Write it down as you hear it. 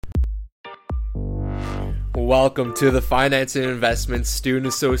Welcome to the Finance and Investment Student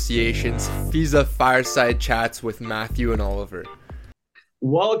Association's FISA Fireside Chats with Matthew and Oliver.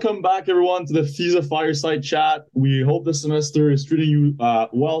 Welcome back, everyone, to the FISA Fireside Chat. We hope this semester is treating you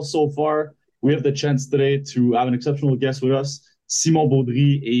well so far. We have the chance today to have an exceptional guest with us, Simon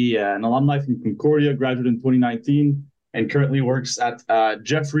Beaudry, an alumni from Concordia, graduated in 2019, and currently works at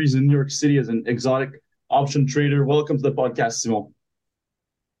Jefferies in New York City as an exotic option trader. Welcome to the podcast, Simon.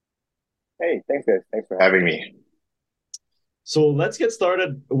 Hey, thanks, guys. Thanks for having me. So let's get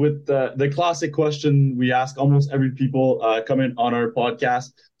started with the classic question we ask almost every people coming on our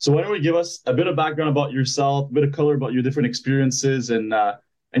podcast. So why don't we give us a bit of background about yourself, a bit of color about your different experiences and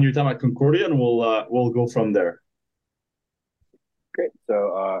your time at Concordia, and we'll go from there. Great.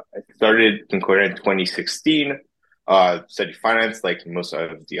 So I started Concordia in 2016. Studied finance, like most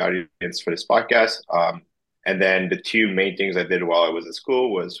of the audience for this podcast. And then the two main things I did while I was at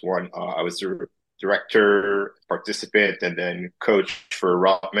school was one, I was the director, participant, and then coach for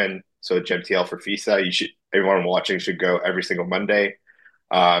Rotman. So GMTL for FISA. Everyone watching should go every single Monday.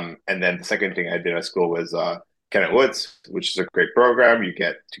 And then the second thing I did at school was Kenneth Woods, which is a great program. You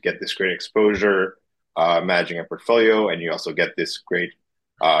get to get this great exposure, managing a portfolio, and you also get this great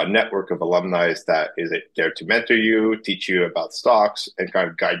network of alumni that is there to mentor you, teach you about stocks, and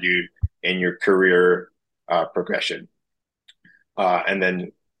kind of guide you in your career progression. And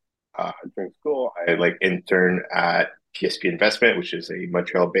then during school, I interned at PSP Investment, which is a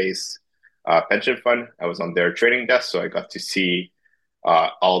Montreal-based pension fund. I was on their trading desk, so I got to see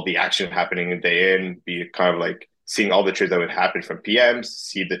all the action happening a day in, be kind of like seeing all the trades that would happen from PMs,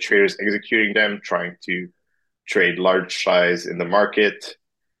 see the traders executing them, trying to trade large size in the market,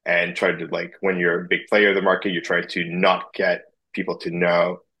 and try to when you're a big player in the market, you're trying to not get people to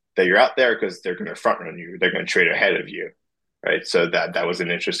know that you're out there because they're going to front run you. They're going to trade ahead of you, right? So that was an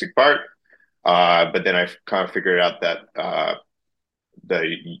interesting part. But then I kind of figured out that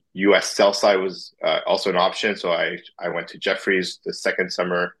the U.S. sell side was also an option. So I went to Jefferies the second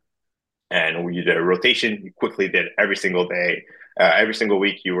summer, and we did a rotation. We quickly did every single day. Every single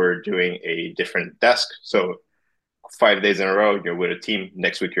week, you were doing a different desk. So 5 days in a row, you're with a team.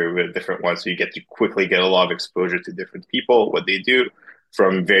 Next week, you're with a different one. So you get to quickly get a lot of exposure to different people, what they do,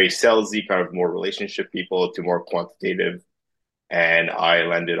 from very salesy, kind of more relationship people to more quantitative. And I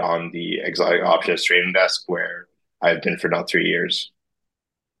landed on the exotic options trading desk where I've been for now 3 years.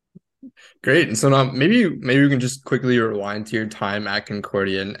 Great. And so now maybe we can just quickly rewind to your time at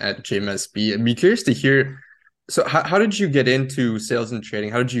Concordia and at JMSB. I'd be curious to hear, so how did you get into sales and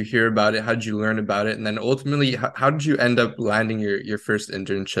trading? How did you hear about it? How did you learn about it? And then ultimately, how did you end up landing your first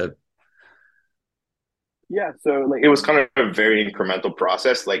internship? Yeah, so it was kind of a very incremental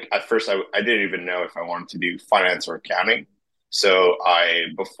process. At first, I didn't even know if I wanted to do finance or accounting. So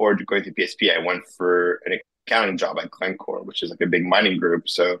before going to PSP, I went for an accounting job at Glencore, which is like a big mining group.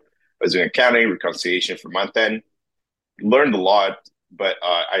 So I was doing accounting, reconciliation for month end, learned a lot, but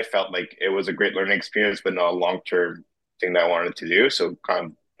I felt like it was a great learning experience, but not a long-term thing that I wanted to do. So kind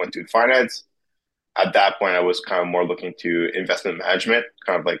of went to finance. At that point, I was kind of more looking to investment management,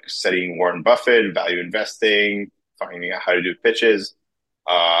 kind of like studying Warren Buffett, value investing, finding out how to do pitches.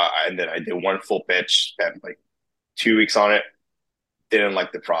 And then I did one full pitch, spent 2 weeks on it. Didn't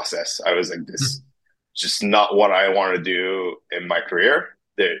like the process. I was like, this just not what I want to do in my career.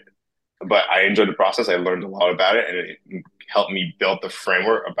 But I enjoyed the process. I learned a lot about it, and it helped me build the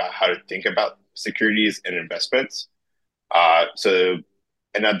framework about how to think about securities and investments.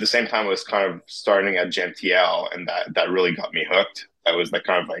 And at the same time, I was kind of starting at GMTL, and that really got me hooked. I was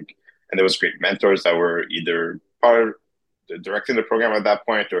and there was great mentors that were either part of directing the program at that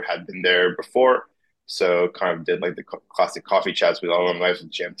point or had been there before. So kind of did the classic coffee chats with alumni with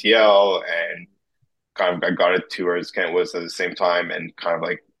GMTL, and kind of got it towards Kent Woods at the same time, and kind of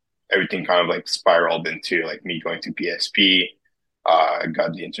everything kind of spiraled into me going to PSP.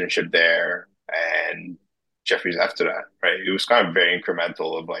 Got the internship there, and Jefferies after that, right? It was kind of very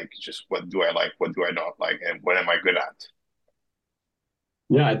incremental of just what do I like, what do I not like, and what am I good at?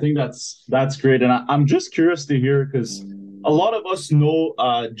 Yeah, I think that's great, and I'm just curious to hear because a lot of us know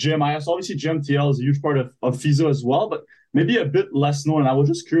GMIS. Obviously, GMTL is a huge part of FISA as well, but maybe a bit less known. And I was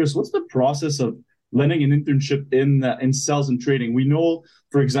just curious, what's the process of landing an internship in sales and trading? We know,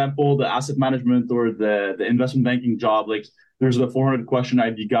 for example, the asset management or the investment banking job, there's the 400 question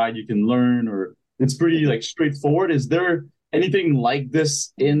ID guide you can learn, or it's pretty straightforward. Is there anything like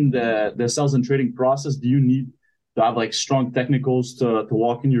this in the sales and trading process? Do you need to have strong technicals to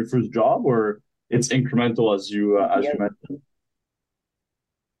walk in your first job, or it's incremental as you mentioned?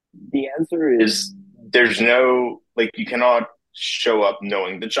 The answer is there's no you cannot show up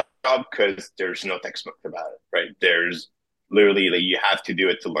knowing the job because there's no textbook about it, right? There's literally like you have to do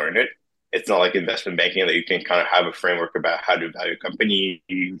it to learn it. It's not like investment banking that you can kind of have a framework about how to value a company,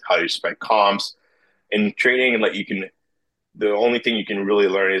 how to spread comps. In trading, like you can the only thing you can really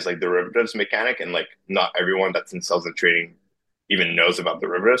learn is like derivatives mechanic, and like not everyone that's in sales and trading even knows about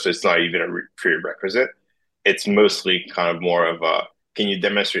derivatives, so it's not even a prerequisite. It's mostly kind of more of a can you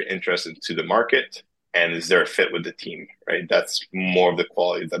demonstrate interest into the market, and is there a fit with the team, right? That's more of the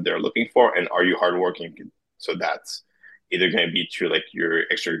quality that they're looking for, and are you hardworking? So that's either going to be through like your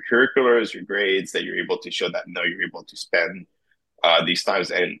extracurriculars, your grades, that you're able to show that no, you're able to spend these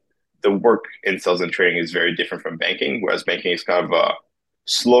times. And the work in sales and trading is very different from banking, whereas banking is kind of a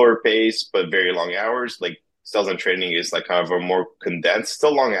slower pace but very long hours. Like sales and trading is like kind of a more condensed,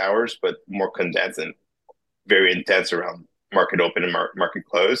 still long hours, but more condensed and very intense around market open and market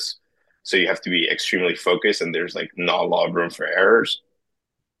close. So you have to be extremely focused, and there's like not a lot of room for errors.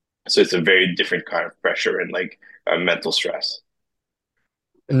 So it's a very different kind of pressure and like mental stress.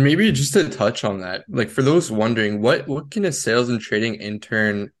 And maybe just to touch on that, like for those wondering, what can a sales and trading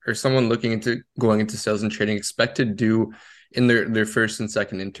intern or someone looking into going into sales and trading expect to do in their first and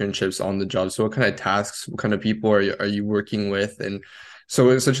second internships on the job? So what kind of tasks, what kind of people are you working with? And so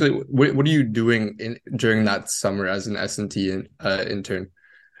essentially, what are you doing during that summer as an S&T intern?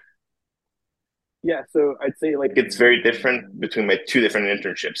 Yeah, so I'd say like it's very different between my two different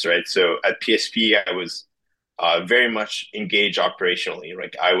internships, right? So at PSP, I was very much engaged operationally.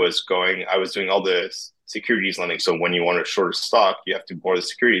 Like I was doing all the securities lending. So when you want to short a stock, you have to board the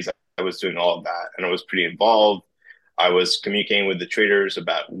securities. I was doing all of that, and I was pretty involved. I was communicating with the traders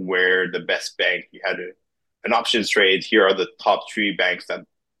about where the best bank you had an options trade. Here are the top three banks that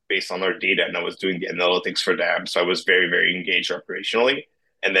based on our data, and I was doing the analytics for them. So I was very, very engaged operationally.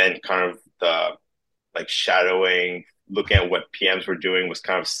 And then kind of the like shadowing, looking at what PMs were doing was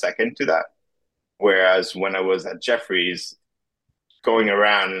kind of second to that. Whereas when I was at Jefferies, going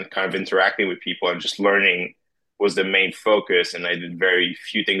around and kind of interacting with people and just learning was the main focus. And I did very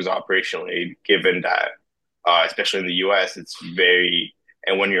few things operationally, given that, especially in the US, it's very,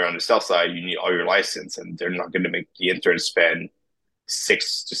 and when you're on the sell side, you need all your license, and they're not going to make the intern spend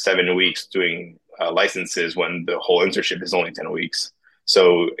 6 to 7 weeks doing licenses when the whole internship is only 10 weeks.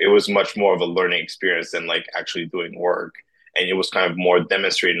 So it was much more of a learning experience than like actually doing work. And it was kind of more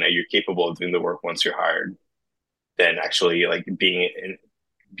demonstrating that you're capable of doing the work once you're hired than actually like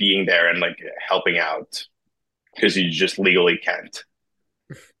being there and like helping out because you just legally can't.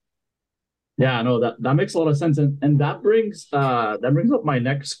 Yeah, no, that makes a lot of sense, and that brings up my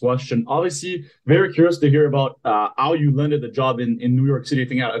next question. Obviously, very curious to hear about how you landed the job in New York City. I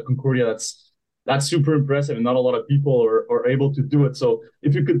think at Concordia, that's super impressive, and not a lot of people are able to do it. So,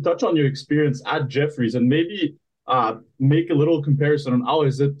 if you could touch on your experience at Jefferies and maybe make a little comparison on how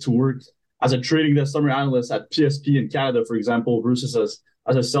is it to work as a trading desk summer analyst at PSP in Canada, for example, versus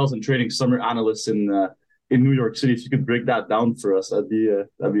as a sales and trading summer analyst in New York City. If you could break that down for us, that'd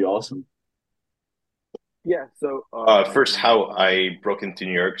be awesome. Yeah. So first, how I broke into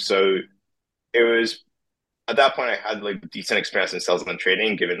New York. So it was at that point I had like decent experience in sales and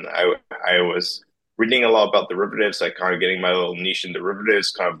trading, given I was reading a lot about derivatives, like kind of getting my little niche in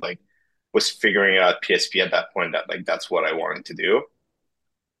derivatives, kind of like was figuring out PSP at that point that like that's what I wanted to do.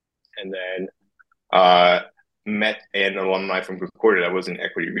 And then met an alumni from Concordia that was in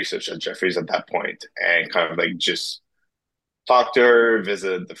equity research at Jefferies at that point, and kind of like just talked to her,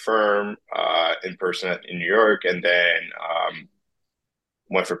 visited the firm in person in New York, and then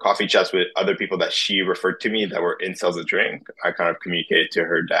went for coffee chats with other people that she referred to me that were in sales and trading. I kind of communicated to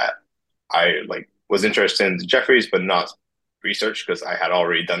her that I like was interested in Jefferies, but not research because I had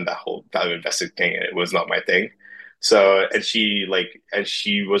already done that whole value investing thing, and it was not my thing. So, and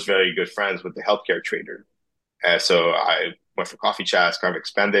she was very good friends with the healthcare trader. And so I went for coffee chats, kind of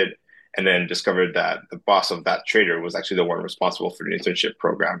expanded, and then discovered that the boss of that trader was actually the one responsible for the internship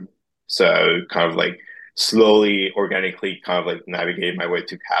program. So kind of like slowly, organically, kind of like navigated my way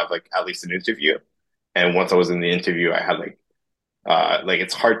to have like at least an interview. And once I was in the interview, I had like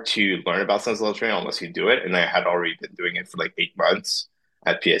it's hard to learn about sensible training unless you do it. And I had already been doing it for like 8 months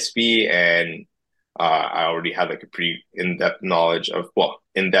at PSP, and I already had like a pretty in-depth knowledge of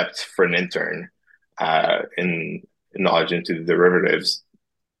in-depth for an intern in knowledge into the derivatives.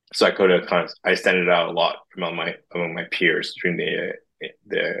 So I could have kind of I standed out a lot among my peers during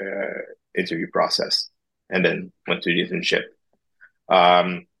the interview process, and then went to the internship.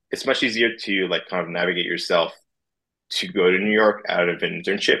 It's much easier to like kind of navigate yourself to go to New York out of an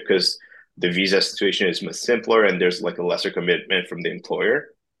internship because the visa situation is much simpler and there's like a lesser commitment from the employer.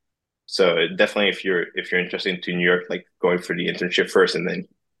 So definitely, if you're interested into New York, like going for the internship first and then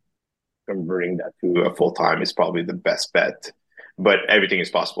converting that to a full time is probably the best bet. But everything is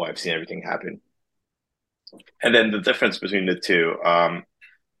possible. I've seen everything happen. And then the difference between the two,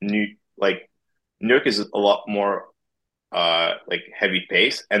 New like New York is a lot more like heavy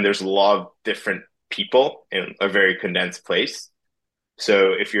pace, and there's a lot of different people in a very condensed place.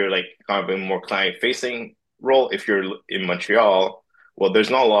 So if you're like kind of a more client facing role, if you're in Montreal, well, there's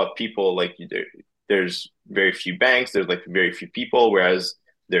not a lot of people. Like there's very few banks, there's like very few people, whereas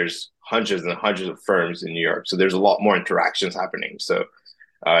there's hundreds and hundreds of firms in New York. So there's a lot more interactions happening. So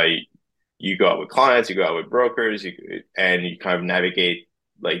uh, you go out with clients, you go out with brokers, and you kind of navigate.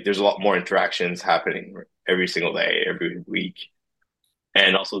 Like there's a lot more interactions happening every single day, every week,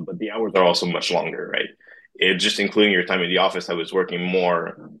 and also, but the hours are also much longer, right? It just including your time in the office. I was working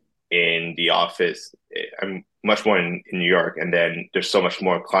more in the office. I'm much more in New York, and then there's so much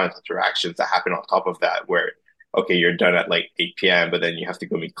more client interactions that happen on top of that. Where okay, you're done at like 8 p.m., but then you have to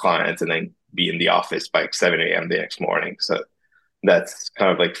go meet clients and then be in the office by like 7 a.m. the next morning. So that's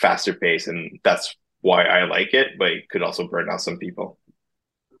kind of like faster pace, and that's why I like it. But it could also burn out some people.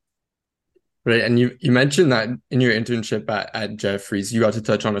 Right. And you mentioned that in your internship at Jefferies, you got to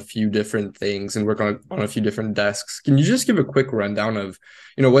touch on a few different things and work on a few different desks. Can you just give a quick rundown of,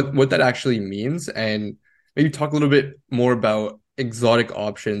 what that actually means and maybe talk a little bit more about exotic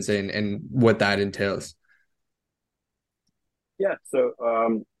options and what that entails? Yeah.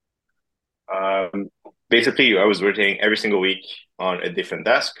 So basically, I was rotating every single week on a different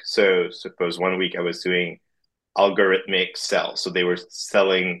desk. So suppose one week I was doing algorithmic sell. So they were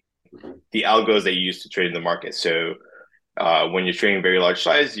selling the algos they use to trade in the market. So when you're trading very large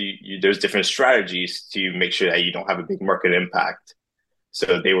size, there's different strategies to make sure that you don't have a big market impact.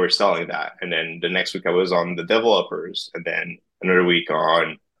 So they were selling that, and then the next week I was on the developers, and then another week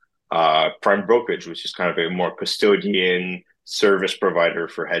on prime brokerage, which is kind of a more custodian service provider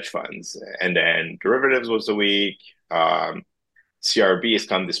for hedge funds, and then derivatives was a week. CRB is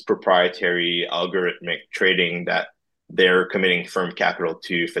kind of this proprietary algorithmic trading that they're committing firm capital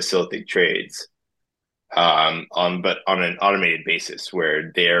to facilitate trades on an automated basis where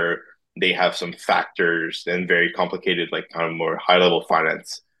they have some factors and very complicated, like kind of more high level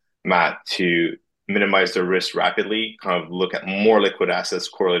finance math to minimize the risk rapidly, kind of look at more liquid assets,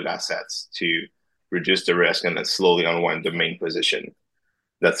 correlated assets to reduce the risk and then slowly unwind the main position.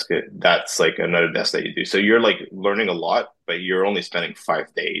 That's good. That's like another desk that you do. So you're like learning a lot, but you're only spending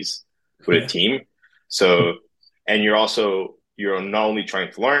 5 days with a Yeah. team. So, and you're not only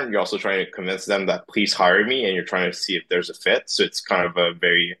trying to learn, you're also trying to convince them that please hire me, and you're trying to see if there's a fit. So it's kind of a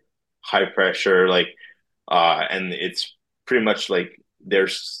very high pressure, like, and it's pretty much like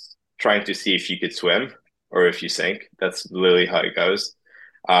trying to see if you could swim or if you sink. That's literally how it goes.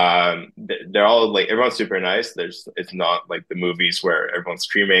 They're all like everyone's super nice. It's not like the movies where everyone's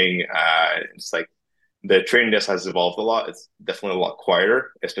screaming. It's like the training desk has evolved a lot. It's definitely a lot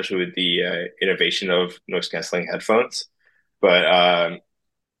quieter, especially with the innovation of noise canceling headphones. But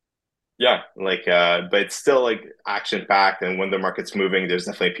yeah, like but it's still like action packed. And when the market's moving, there's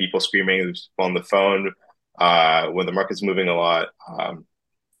definitely people screaming. There's people on the phone. When the market's moving a lot,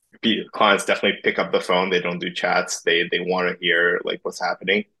 clients definitely pick up the phone. They don't do chats. They want to hear like what's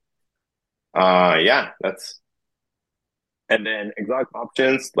happening. Yeah, that's and then exotic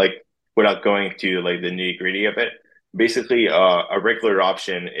options, like without going to like the nitty gritty of it. Basically, a regular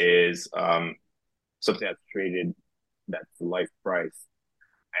option is something that's traded that's life price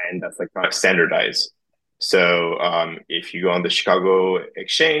and that's like kind of standardized. So if you go on the Chicago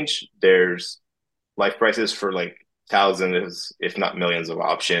exchange, there's life prices for like thousands, if not millions of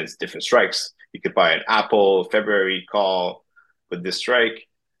options, different strikes. You could buy an Apple February call with this strike,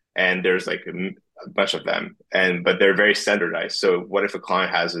 and there's like a bunch of them, and but they're very standardized. So what if a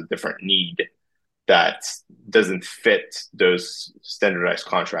client has a different need that doesn't fit those standardized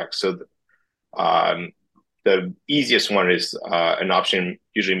contracts? So um, the easiest one is an option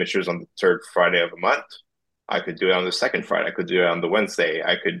usually matures on the third Friday of a month. I could do it on the second Friday. I could do it on the Wednesday.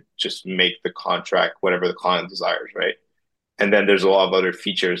 I could just make the contract whatever the client desires, right? And then there's a lot of other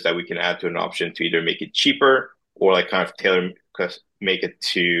features that we can add to an option to either make it cheaper or like kind of tailor make it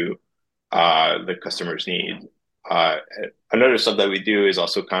to the customer's need. Uh, Another stuff that we do is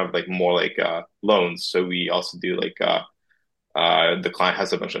also kind of like more like loans. So we also do like the client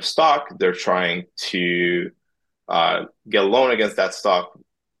has a bunch of stock. They're trying to get a loan against that stock.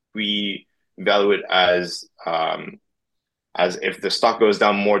 We value it as if the stock goes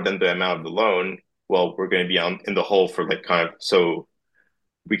down more than the amount of the loan, well, we're going to be in the hole for like kind of so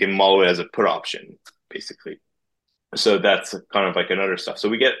we can model it as a put option basically. So that's kind of like another stuff. So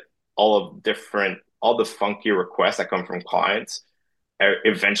we get all the funky requests that come from clients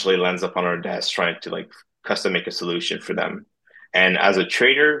eventually lands up on our desk trying to like custom make a solution for them. And as a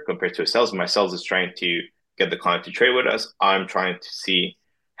trader compared to a salesman, my sales is trying to get the client to trade with us. I'm trying to see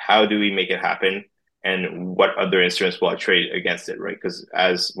how do we make it happen and what other instruments will I trade against it, right? Because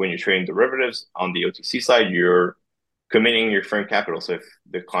as when you're trading derivatives on the OTC side, you're committing your firm capital. So if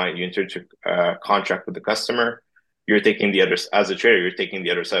the client you enter into a contract with the customer, you're taking the other as a trader, you're taking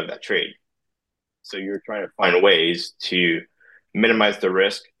the other side of that trade. So you're trying to find ways to minimize the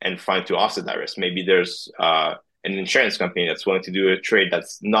risk and find to offset that risk. Maybe there's an insurance company that's willing to do a trade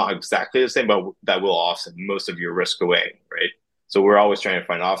that's not exactly the same, but that will offset most of your risk away, right? So we're always trying to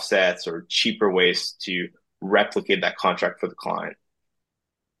find offsets or cheaper ways to replicate that contract for the client.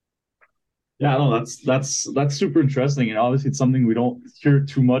 Yeah, no, that's super interesting, and obviously it's something we don't hear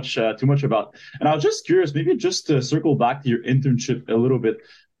too much about. And I was just curious, maybe just to circle back to your internship a little bit,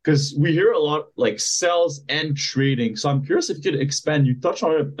 because we hear a lot like sales and trading. So I'm curious if you could expand. You touched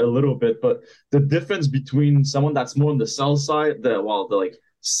on it a little bit, but the difference between someone that's more on the sell side, the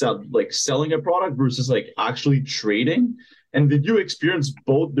like selling a product versus like actually trading. And did you experience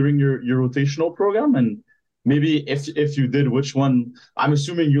both during your rotational program? And maybe if you did, which one? I'm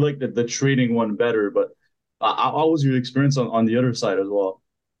assuming you like the trading one better, but how was your experience on the other side as well?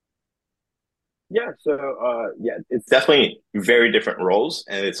 Yeah, so yeah, it's definitely very different roles,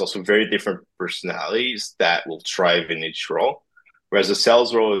 and it's also very different personalities that will thrive in each role. Whereas the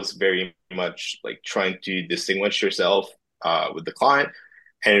sales role is very much like trying to distinguish yourself with the client,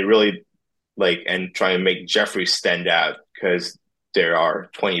 and it really and try and make Jefferies stand out because there are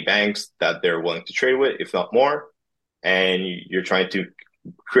 20 banks that they're willing to trade with, if not more, and you're trying to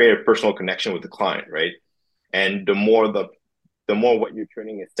create a personal connection with the client, right? And the more what you're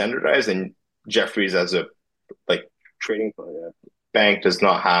trading is standardized, and Jefferies as a like trading bank does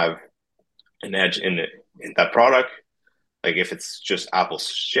not have an edge in that product. Like if it's just Apple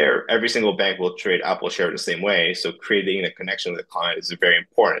share, every single bank will trade Apple share the same way. So creating a connection with the client is very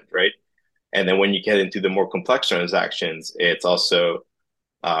important, right? And then when you get into the more complex transactions, it's also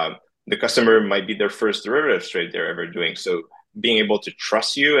the customer might be their first derivatives trade they're ever doing. So being able to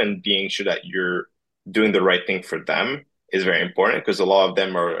trust you and being sure that you're doing the right thing for them is very important because a lot of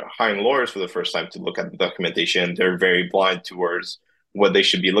them are hiring lawyers for the first time to look at the documentation. They're very blind towards what they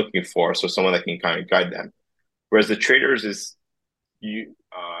should be looking for. So someone that can kind of guide them. Whereas the traders is you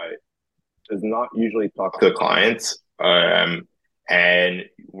does not usually talk to the clients, and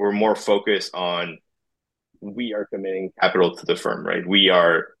we're more focused on we are committing capital to the firm, right? We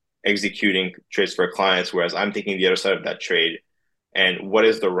are executing trades for clients, whereas I'm taking the other side of that trade. And what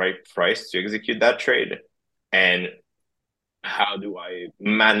is the right price to execute that trade? And how do I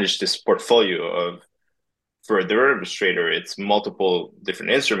manage this portfolio of for a derivatives trader, it's multiple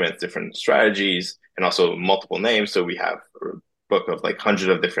different instruments, different strategies, and also multiple names. So we have a book of like hundreds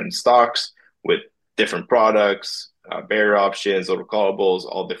of different stocks with different products, bearer options, autocallables,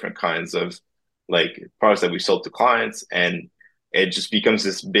 all different kinds of like products that we sold to clients. And it just becomes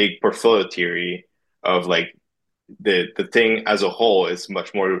this big portfolio theory of like the thing as a whole is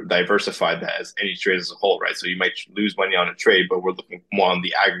much more diversified than as any trade as a whole, right? So you might lose money on a trade, but we're looking more on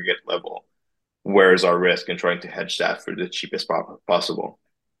the aggregate level. Where's our risk and trying to hedge that for the cheapest possible.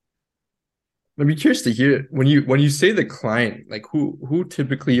 I'd be curious to hear when you say the client, like who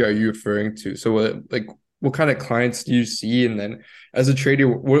typically are you referring to? So like what kind of clients do you see? And then as a trader,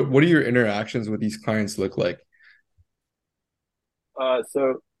 what do your interactions with these clients look like?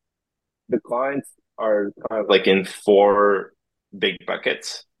 So the clients are kind of like in four big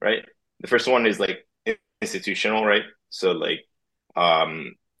buckets, right? The first one is like institutional, right? So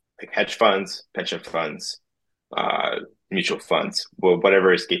um like hedge funds, pension funds, uh mutual funds, well,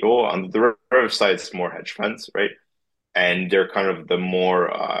 whatever is capable. On the derivative side, it's more hedge funds, right? And they're kind of the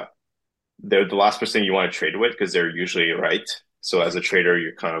more they're the last person you want to trade with because they're usually right. So as a trader,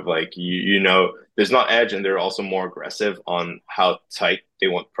 you're kind of like you know there's not edge, and they're also more aggressive on how tight they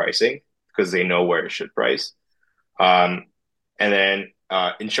want pricing because they know where it should price. Um, and then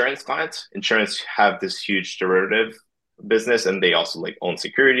insurance clients, insurance have this huge derivative business, and they also like own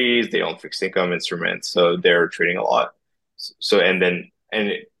securities, they own fixed income instruments, so they're trading a lot. So and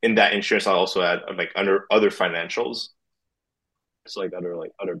in that insurance, I also add like under other financials, so like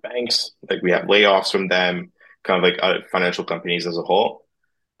other banks, like we have layoffs from them, kind of like other financial companies as a whole,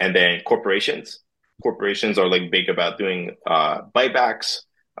 and then corporations. Corporations are like big about doing buybacks.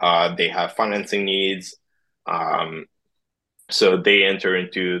 They have financing needs. Um, so they enter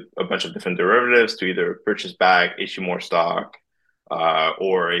into a bunch of different derivatives to either purchase back, issue more stock,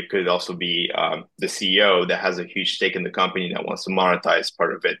 or it could also be the CEO that has a huge stake in the company that wants to monetize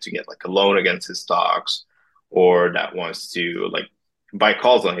part of it to get like a loan against his stocks, or that wants to like buy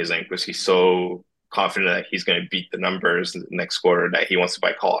calls on his end because he's so confident that he's going to beat the numbers next quarter that he wants to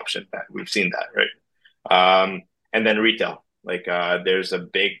buy call option. That we've seen that, right? And then retail, like there's a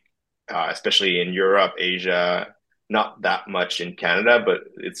big, especially in Europe, Asia, not that much in Canada, but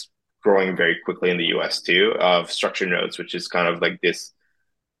it's growing very quickly in the US too, of structured notes, which is kind of like this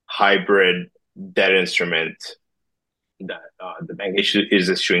hybrid debt instrument that the bank is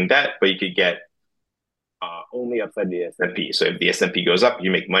issuing debt, but you could get only upside the S&P. So if the S&P goes up,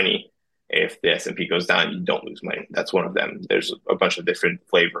 you make money. If the S&P goes down, you don't lose money. That's one of them. There's a bunch of different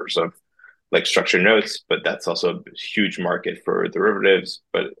flavors of like structured notes, but that's also a huge market for derivatives.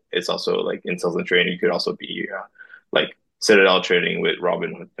 But it's also like in sales and trading, you could also be like Citadel trading with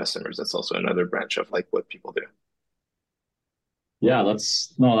Robinhood customers. That's also another branch of like what people do. Yeah,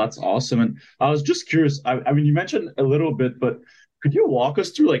 that's awesome. And I was just curious. I mean, you mentioned a little bit, but could you walk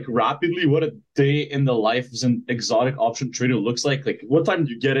us through like rapidly what a day in the life as an exotic option trader looks like? Like, what time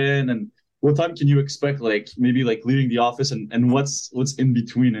do you get in, and what time can you expect? Like, maybe like leaving the office, and what's in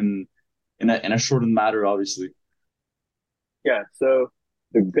between, and in a shortened matter, obviously. Yeah. So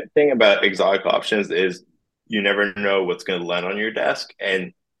the good thing about exotic options is you never know what's going to land on your desk,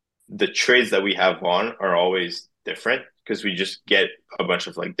 and the trades that we have on are always different because we just get a bunch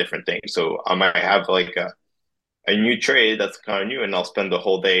of like different things. So I might have like a new trade that's kind of new, and I'll spend the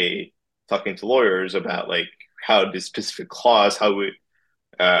whole day talking to lawyers about like how this specific clause, how we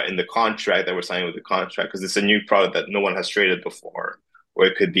in the contract that we're signing with the contract, because it's a new product that no one has traded before, or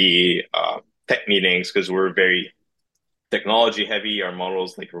it could be tech meetings because we're very technology heavy. Our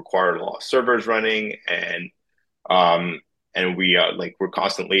models like require a lot of servers running, um, and we like we're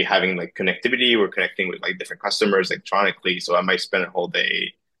constantly having like connectivity. We're connecting with like different customers electronically. So I might spend a whole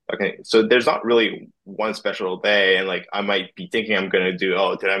day. Okay, so there's not really one special day, and like I might be thinking I'm gonna do,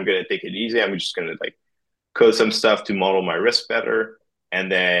 oh, today I'm gonna take it easy. I'm just gonna like code some stuff to model my risk better,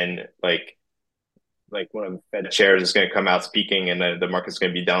 and then like one of the Fed chairs is going to come out speaking, and the market's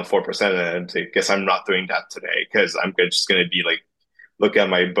going to be down 4%, and I guess I'm not doing that today because I'm just going to be like look at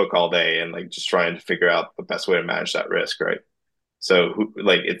my book all day and like just trying to figure out the best way to manage that risk, right? So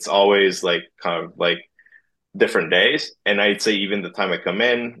like it's always like kind of like different days, and I'd say even the time I come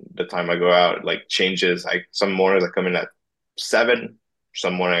in, the time I go out, like changes. I some mornings I come in at 7,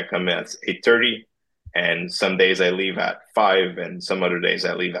 some morning I come in at 8:30, and some days I leave at 5, and some other days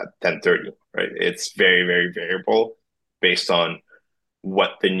I leave at 10:30. Right? It's very very variable based on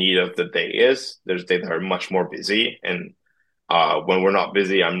what the need of the day is. There's days that are much more busy, and when we're not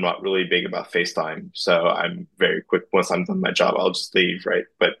busy, I'm not really big about FaceTime. So I'm very quick. Once I'm done my job, I'll just leave, right?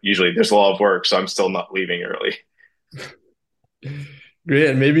 But usually there's a lot of work, so I'm still not leaving early. Great.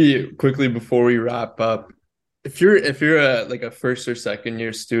 And maybe quickly before we wrap up, if you're a like a first or second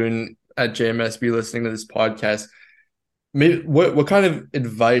year student at JMSB listening to this podcast, maybe what kind of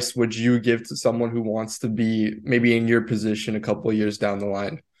advice would you give to someone who wants to be maybe in your position a couple of years down the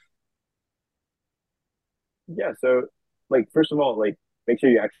line? Yeah, so like first of all, like make sure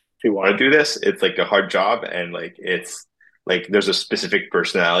you actually want to do this. It's like a hard job, and like it's like there's a specific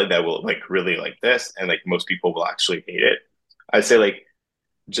personality that will like really like this, and like most people will actually hate it. I'd say like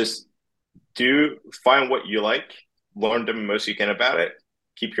just do find what you like, learn the most you can about it,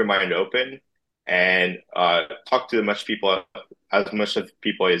 keep your mind open, and talk to as much of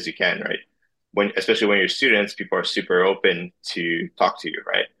people as you can, right? When especially when you're students, people are super open to talk to you,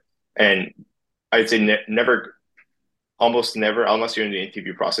 right? And I'd say never, almost never, unless you're in the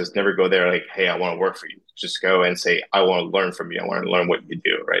interview process, never go there like, hey, I want to work for you. Just go and say, I want to learn from you. I want to learn what you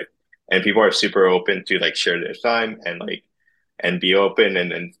do, right? And people are super open to like share their time and like and be open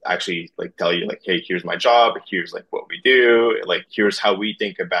and then actually like tell you like, hey, here's my job, here's like what we do, like here's how we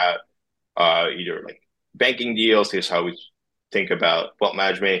think about either like banking deals, here's how we think about wealth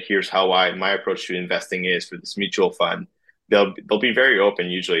management, here's how I my approach to investing is for this mutual fund. They'll be very open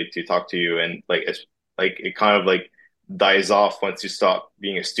usually to talk to you, and like it's like it kind of like dies off once you stop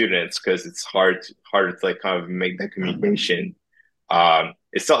being a student because it's harder to like kind of make that communication.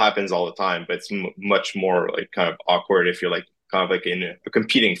 It still happens all the time, but it's much more like kind of awkward if you're like kind of like in a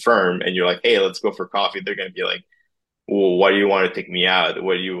competing firm and you're like, hey, let's go for coffee. They're going to be like, well, why do you want to take me out?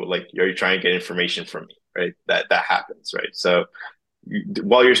 What do you like? Are you trying to get information from me? Right? That happens, right? So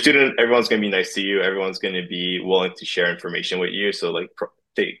while you're a student, everyone's going to be nice to you. Everyone's going to be willing to share information with you. So like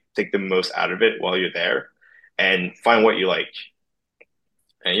take the most out of it while you're there and find what you like.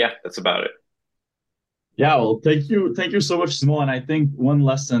 And yeah, that's about it. Yeah, well, thank you so much, Simon. And I think one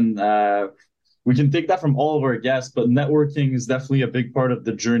lesson we can take that from all of our guests, but networking is definitely a big part of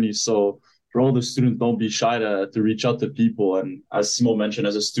the journey. So for all the students, don't be shy to reach out to people. And as Simon mentioned,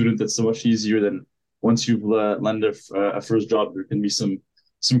 as a student, it's so much easier than once you've landed a first job. There can be some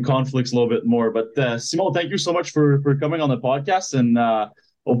conflicts a little bit more. But Simon, thank you so much for coming on the podcast, and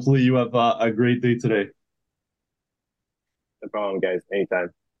hopefully you have a great day today. No problem, guys.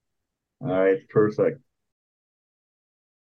 Anytime. All right, perfect.